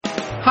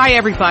Hi,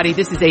 everybody.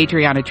 This is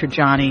Adriana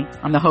Trajani.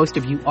 I'm the host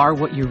of You Are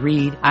What You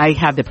Read. I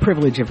have the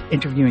privilege of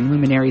interviewing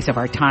luminaries of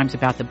our times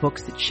about the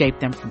books that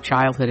shaped them from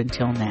childhood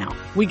until now.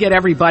 We get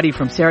everybody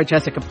from Sarah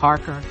Jessica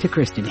Parker to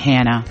Kristen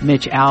Hanna,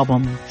 Mitch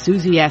Albom,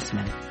 Susie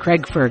Essman,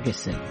 Craig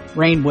Ferguson,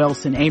 Rainn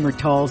Wilson, Amor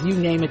Tolls, you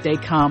name it, they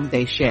come,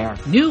 they share.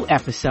 New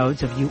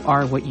episodes of You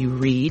Are What You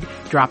Read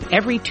drop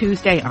every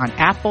Tuesday on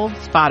Apple,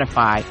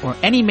 Spotify, or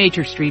any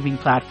major streaming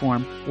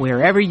platform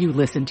wherever you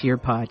listen to your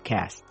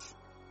podcasts.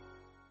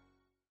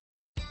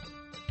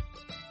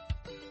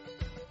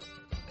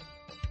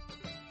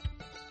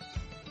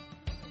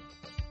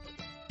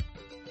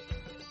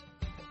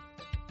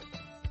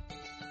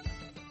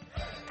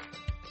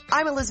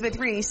 I'm Elizabeth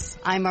Reese.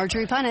 I'm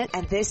Marjorie Punnett.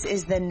 And this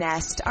is The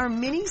Nest, our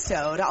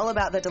mini-sode all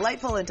about the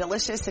delightful and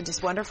delicious and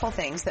just wonderful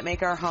things that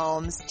make our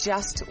homes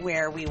just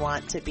where we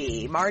want to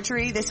be.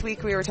 Marjorie, this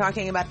week we were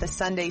talking about the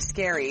Sunday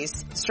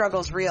scaries.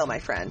 Struggle's real, my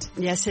friend.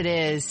 Yes, it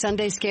is.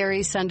 Sunday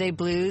scaries, Sunday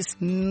blues.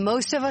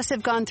 Most of us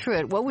have gone through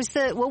it. What was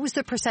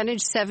the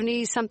percentage?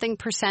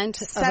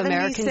 70-something% of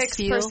Americans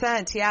feel?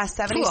 76%, yeah.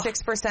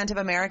 76% of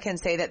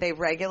Americans say that they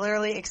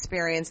regularly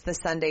experience the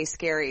Sunday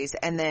scaries.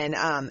 And then,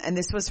 and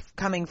this was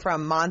coming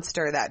from Monster,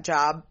 that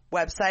job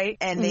website,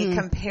 and they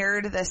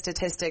compared the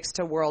statistics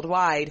to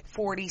worldwide.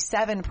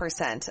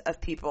 47%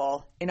 of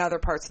people in other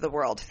parts of the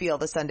world feel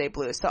the Sunday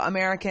blues. So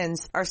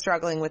Americans are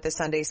struggling with the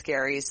Sunday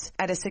scaries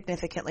at a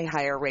significantly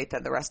higher rate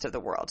than the rest of the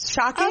world.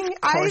 Shocking?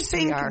 I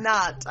think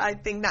not. I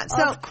think not.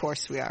 So, of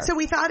course we are. So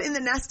we thought in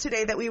the Nest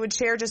today that we would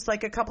share just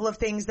like a couple of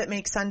things that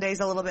make Sundays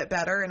a little bit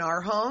better in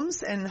our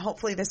homes, and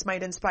hopefully this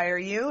might inspire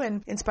you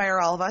and inspire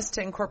all of us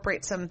to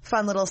incorporate some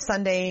fun little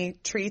Sunday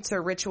treats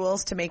or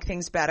rituals to make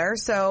things better.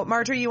 So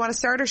Marjorie, you want to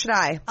start or should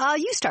I?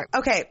 You start.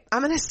 Okay,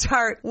 I'm going to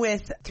start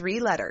with 3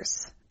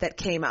 letters that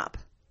came up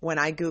when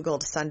I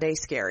Googled Sunday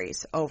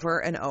scaries over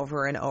and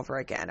over and over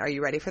again. Are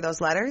you ready for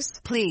those letters?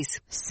 Please.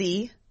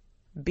 C,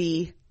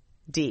 B,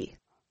 D.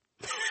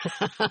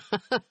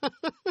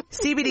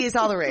 CBD is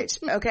all the rage.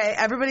 Okay.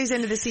 Everybody's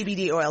into the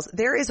CBD oils.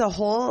 There is a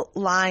whole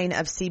line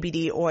of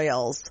CBD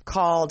oils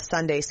called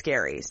Sunday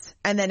Scaries.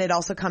 And then it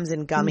also comes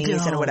in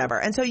gummies and whatever.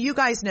 And so you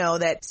guys know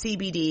that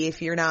CBD,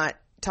 if you're not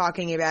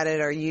talking about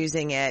it or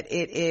using it,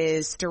 it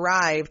is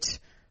derived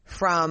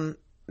from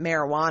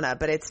marijuana,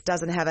 but it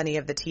doesn't have any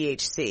of the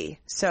THC.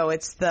 So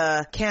it's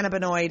the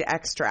cannabinoid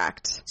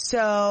extract.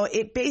 So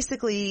it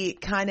basically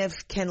kind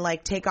of can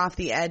like take off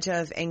the edge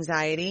of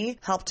anxiety,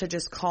 help to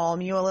just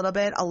calm you a little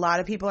bit. A lot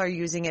of people are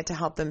using it to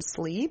help them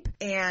sleep,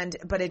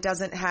 but it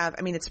doesn't have,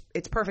 I mean,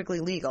 it's perfectly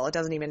legal. It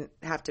doesn't even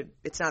have to,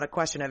 it's not a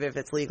question of if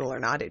it's legal or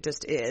not. It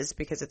just is,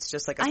 because it's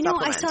just like a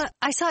supplement.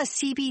 I saw a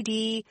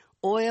CBD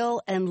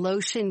oil and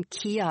lotion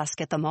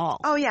kiosk at the mall.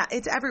 Oh yeah,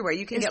 it's everywhere.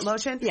 You can get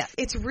lotion. Yeah.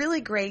 It's really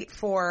great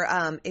for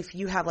if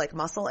you have like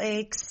muscle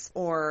aches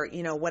or,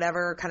 you know,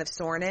 whatever kind of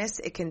soreness.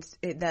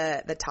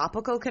 The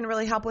topical can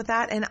really help with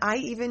that. And I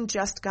even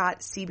just got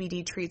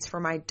CBD treats for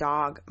my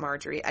dog,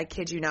 Marjorie. I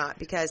kid you not,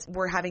 because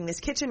we're having this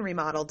kitchen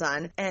remodel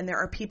done and there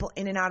are people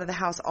in and out of the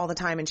house all the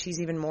time, and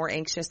she's even more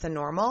anxious than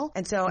normal.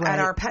 And so at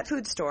our pet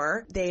food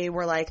store, they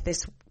were like,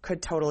 this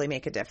could totally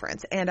make a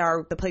difference. And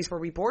the place where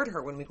we board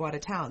her when we go out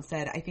of town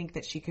said, I think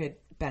that she could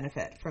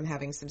benefit from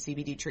having some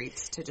CBD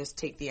treats to just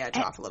take the edge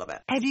off a little bit.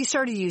 Have you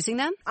started using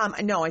them?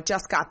 No, I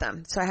just got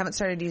them. So I haven't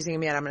started using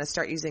them yet. I'm going to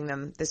start using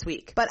them this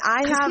week. But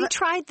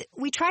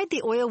we tried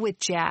the oil with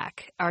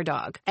Jack, our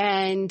dog,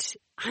 and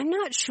I'm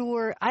not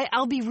sure.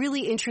 I'll be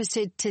really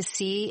interested to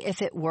see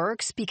if it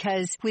works,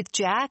 because with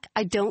Jack,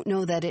 I don't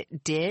know that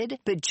it did,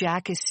 but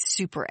Jack is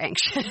super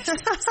anxious.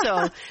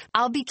 So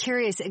I'll be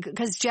curious,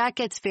 because Jack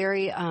gets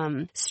very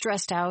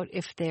stressed out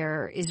if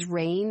there is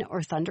rain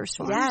or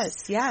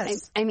thunderstorms.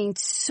 Yes. I mean,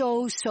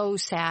 so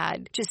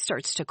sad. Just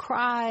starts to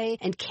cry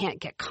and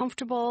can't get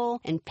comfortable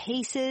and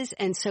paces.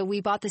 And so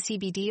we bought the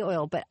CBD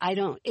oil, but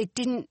it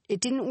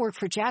didn't work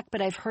for Jack,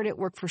 but I've heard it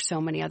work for so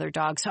many other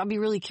dogs. So I'll be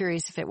really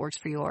curious if it works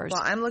for yours.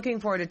 Well, I'm looking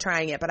forward to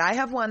trying it, but I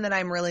have one that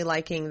I'm really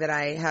liking that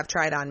I have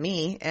tried on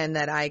me and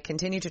that I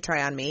continue to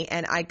try on me.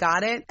 And I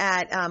got it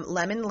at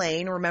Lemon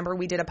Lane. Remember,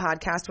 we did a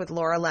podcast with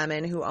Laura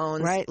Lemon, who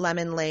owns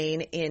Lemon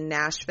Lane in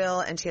Nashville,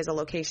 and she has a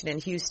location in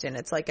Houston.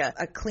 It's like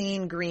a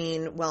clean,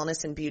 green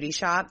wellness and beauty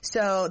shop.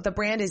 So the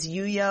brand is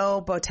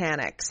Yuyo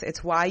Botanics.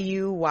 It's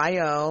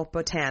YUYO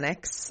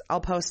Botanics.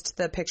 I'll post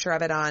the picture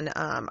of it on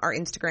our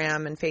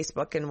Instagram and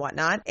Facebook and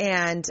whatnot.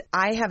 And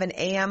I have an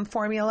AM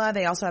formula.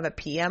 They also have a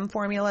PM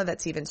formula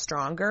that's even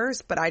stronger,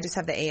 but I just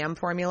have the AM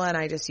formula and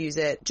I just use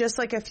it just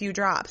like a few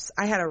drops.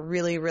 I had a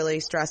really, really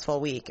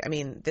stressful week. I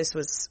mean, this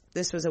was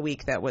a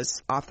week that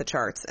was off the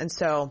charts. And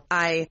so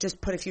I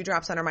just put a few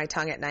drops under my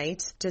tongue at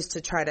night just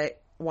to try to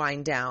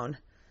wind down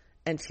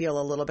and feel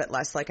a little bit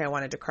less like I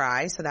wanted to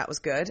cry. So that was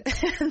good.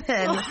 And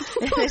then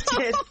it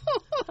did.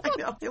 I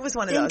know. It was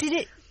one of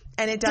those.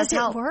 And it does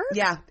help. It work?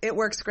 Yeah, it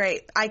works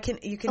great.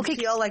 You can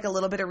feel like a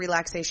little bit of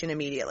relaxation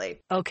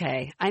immediately.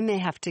 Okay. I may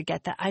have to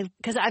get that.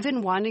 Because I've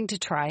been wanting to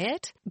try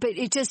it, but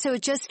it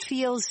just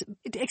feels,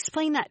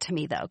 explain that to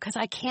me though, because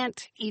I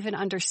can't even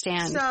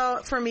understand. So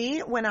for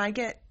me, when I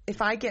get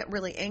if I get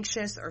really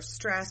anxious or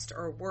stressed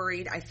or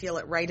worried, I feel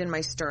it right in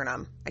my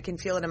sternum. I can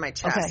feel it in my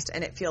chest,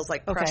 and it feels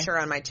like pressure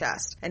on my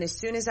chest. And as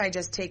soon as I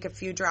just take a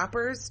few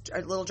droppers,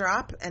 a little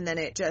drop, and then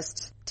it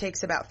just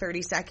takes about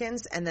 30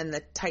 seconds, and then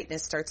the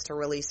tightness starts to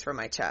release from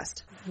my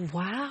chest.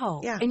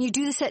 Wow. Yeah. And you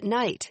do this at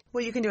night?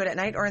 Well, you can do it at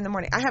night or in the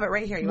morning. I have it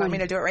right here. You want me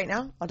to do it right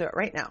now? I'll do it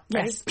right now.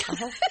 Yes.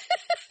 Ready?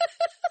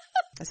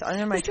 It's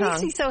under my this tongue.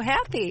 makes me so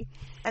happy.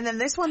 And then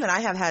this one that I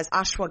have has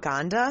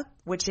ashwagandha,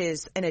 which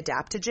is an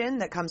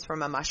adaptogen that comes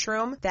from a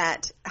mushroom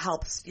that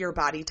helps your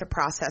body to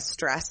process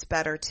stress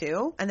better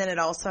too. And then it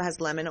also has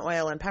lemon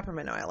oil and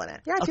peppermint oil in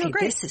it. Yeah, I feel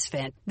great.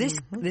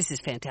 This is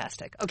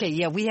fantastic. Okay,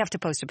 yeah, we have to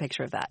post a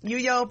picture of that.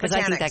 Yo-Yo Botanics. Because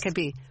I think that could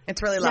be.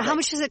 It's really lovely. Now, how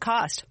much does it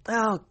cost?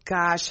 Oh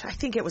gosh, I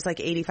think it was like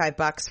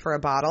 $85 for a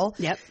bottle.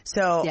 Yep.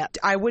 So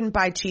I wouldn't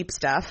buy cheap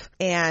stuff,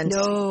 and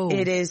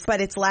it is, but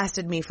it's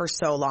lasted me for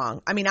so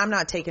long. I mean, I'm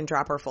not taking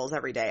dropperfuls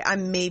every day.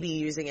 I'm maybe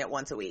using it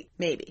once a week,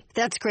 maybe.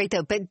 That's great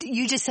though. But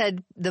you just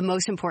said the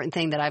most important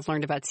thing that I've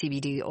learned about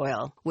CBD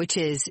oil, which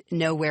is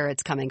know where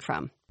it's coming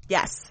from.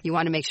 Yes. You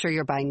want to make sure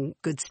you're buying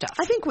good stuff.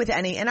 I think with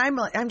any, and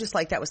I'm just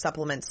like that with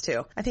supplements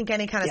too. I think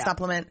any kind of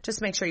supplement,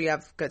 just make sure you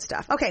have good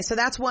stuff. Okay, so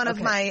that's one of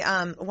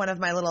my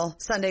little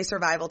Sunday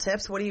survival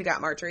tips. What do you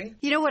got, Marjorie?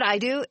 You know what I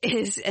do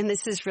is, and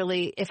this is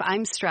really, if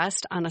I'm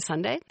stressed on a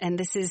Sunday, and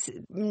this is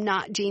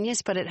not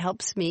genius, but it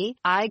helps me,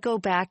 I go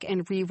back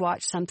and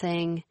rewatch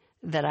something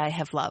that I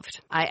have loved.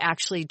 I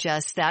actually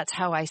that's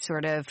how I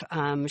sort of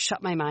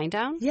shut my mind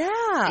down.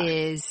 Yeah.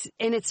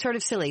 And it's sort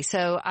of silly.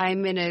 So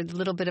I'm in a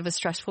little bit of a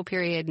stressful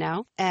period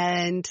now.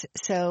 And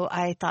so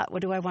I thought,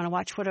 what do I want to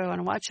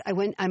watch?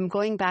 I'm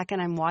going back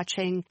and I'm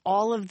watching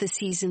all of the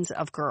seasons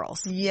of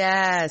Girls.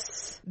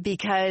 Yes.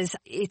 Because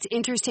it's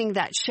interesting,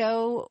 that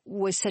show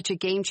was such a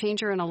game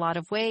changer in a lot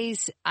of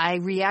ways. I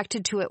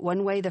reacted to it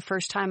one way the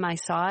first time I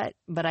saw it,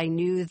 but I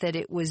knew that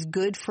it was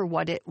good for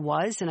what it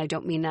was. And I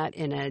don't mean that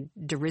in a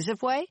derisive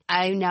way.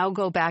 I now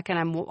go back and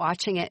I'm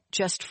watching it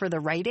just for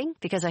the writing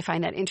because I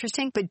find that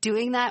interesting. But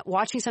doing that,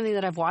 watching something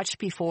that I've watched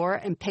before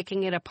and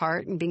picking it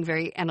apart and being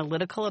very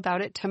analytical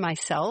about it to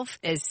myself,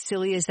 as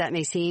silly as that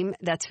may seem,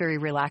 that's very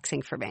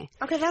relaxing for me.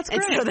 Okay, that's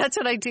great. And so that's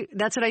what I do.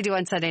 That's what I do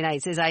on Sunday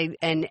nights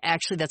and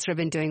actually that's what I've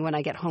been doing when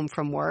I get home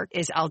from work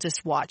is I'll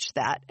just watch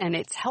that. And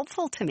it's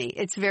helpful to me.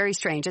 It's very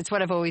strange. It's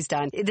what I've always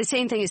done. The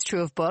same thing is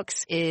true of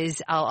books,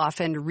 is I'll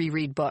often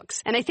reread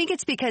books. And I think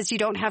it's because you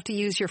don't have to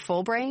use your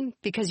full brain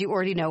because you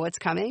already know what's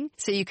coming.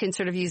 So you can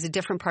sort of use a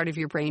different part of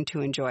your brain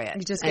to enjoy it.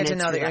 You just get to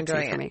know that you're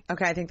enjoying it.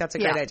 Okay, I think that's a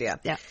great idea.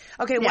 Yeah.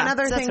 Okay, one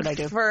other thing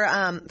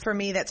for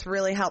me that's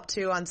really helped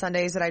too on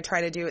Sundays that I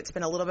try to do, it's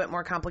been a little bit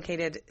more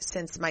complicated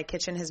since my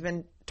kitchen has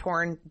been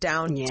torn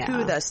down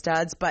to the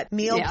studs, but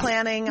meal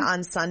planning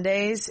on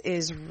Sundays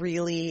is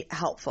really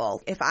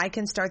helpful. If I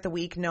can start the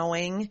week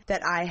knowing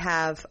that I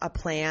have a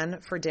plan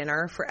for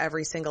dinner for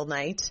every single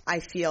night, I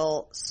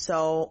feel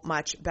so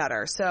much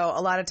better. So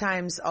a lot of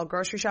times I'll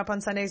grocery shop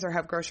on Sundays or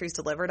have groceries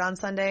delivered on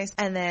Sundays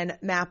and then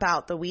map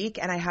out the week,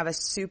 and I have a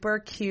super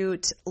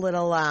cute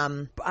little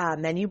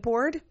menu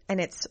board,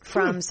 and it's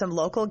from some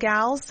local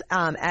gals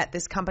at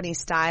this company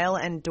Style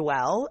and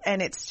Dwell,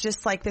 and it's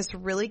just like this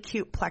really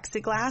cute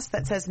plexiglass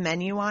that says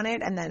menu on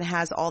it and then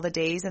has all the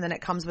days, and then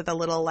it comes with a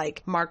little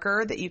like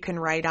marker that you can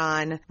write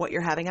on what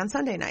you're having on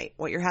Sunday night,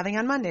 what you're having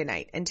on Monday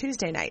night and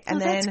Tuesday night.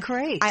 And then that's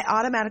great. I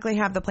automatically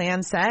have the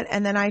plan set,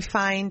 and then I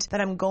find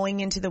that I'm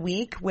going into the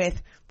week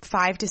with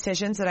 5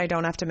 decisions that I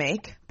don't have to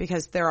make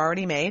because they're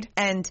already made.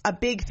 And a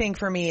big thing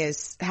for me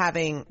is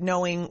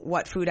knowing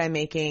what food I'm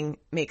making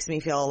makes me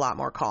feel a lot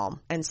more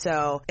calm. And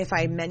so if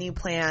I menu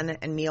plan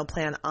and meal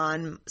plan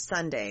on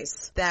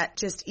Sundays, that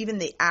just even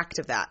the act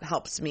of that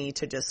helps me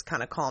to just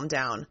kind of calm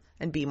down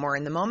and be more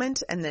in the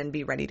moment and then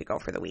be ready to go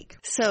for the week.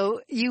 So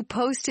you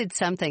posted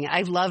something.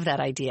 I love that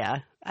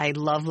idea. I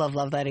love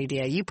that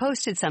idea. You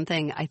posted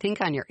something, I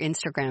think, on your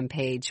Instagram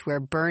page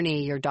where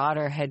Bernie, your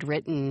daughter, had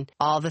written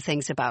all the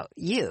things about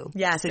you.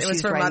 Yes, so it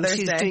was for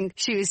Mother's Day.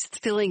 She was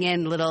filling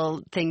in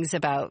little things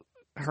about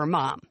her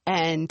mom.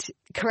 And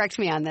correct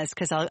me on this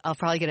because I'll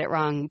probably get it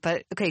wrong.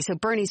 But okay, so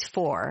Bernie's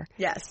 4.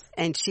 Yes.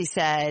 And she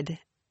said,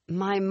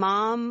 my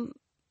mom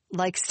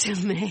likes to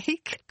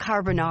make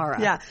carbonara.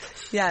 Yeah.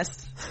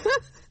 Yes.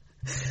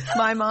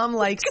 My mom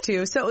likes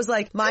to. So it was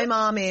like, my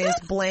mom is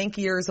blank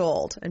years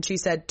old. And she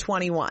said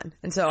 21.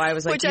 And so I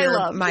was like,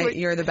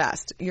 you're the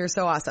best. You're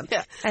so awesome.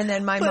 Yeah. And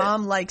then my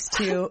mom likes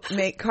to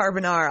make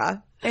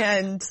carbonara.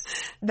 And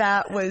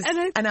that was,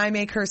 and I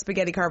make her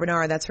spaghetti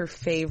carbonara. That's her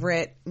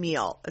favorite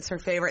meal. It's her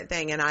favorite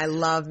thing. And I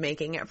love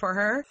making it for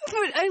her.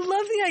 But I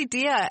love the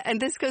idea. And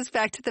this goes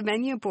back to the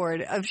menu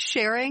board of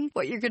sharing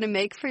what you're going to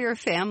make for your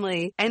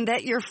family and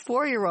that your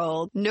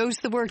 4-year-old knows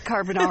the word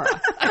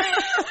carbonara.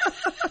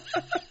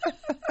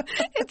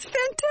 It's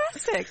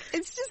fantastic.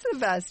 It's just the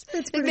best.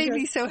 It made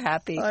me so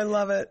happy. I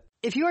love it.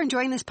 If you are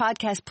enjoying this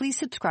podcast, please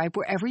subscribe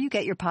wherever you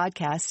get your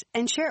podcasts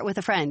and share it with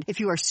a friend. If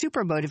you are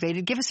super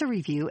motivated, give us a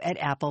review at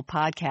Apple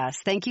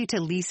Podcasts. Thank you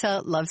to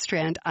Lisa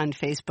Lovestrand on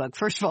Facebook.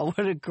 First of all,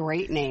 what a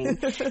great name.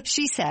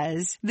 She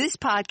says, this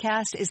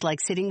podcast is like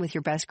sitting with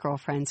your best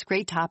girlfriends.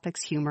 Great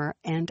topics, humor,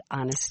 and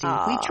honesty.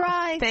 We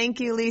try. Thank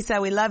you,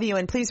 Lisa. We love you.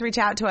 And please reach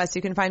out to us.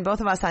 You can find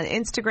both of us on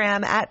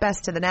Instagram at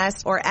Best to the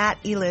Nest or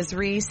at Eliz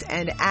Reese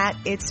and at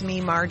It's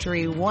Me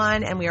Marjorie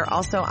 1. And we are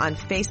also on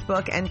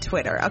Facebook and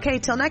Twitter. Okay,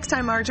 till next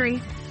time, Marjorie.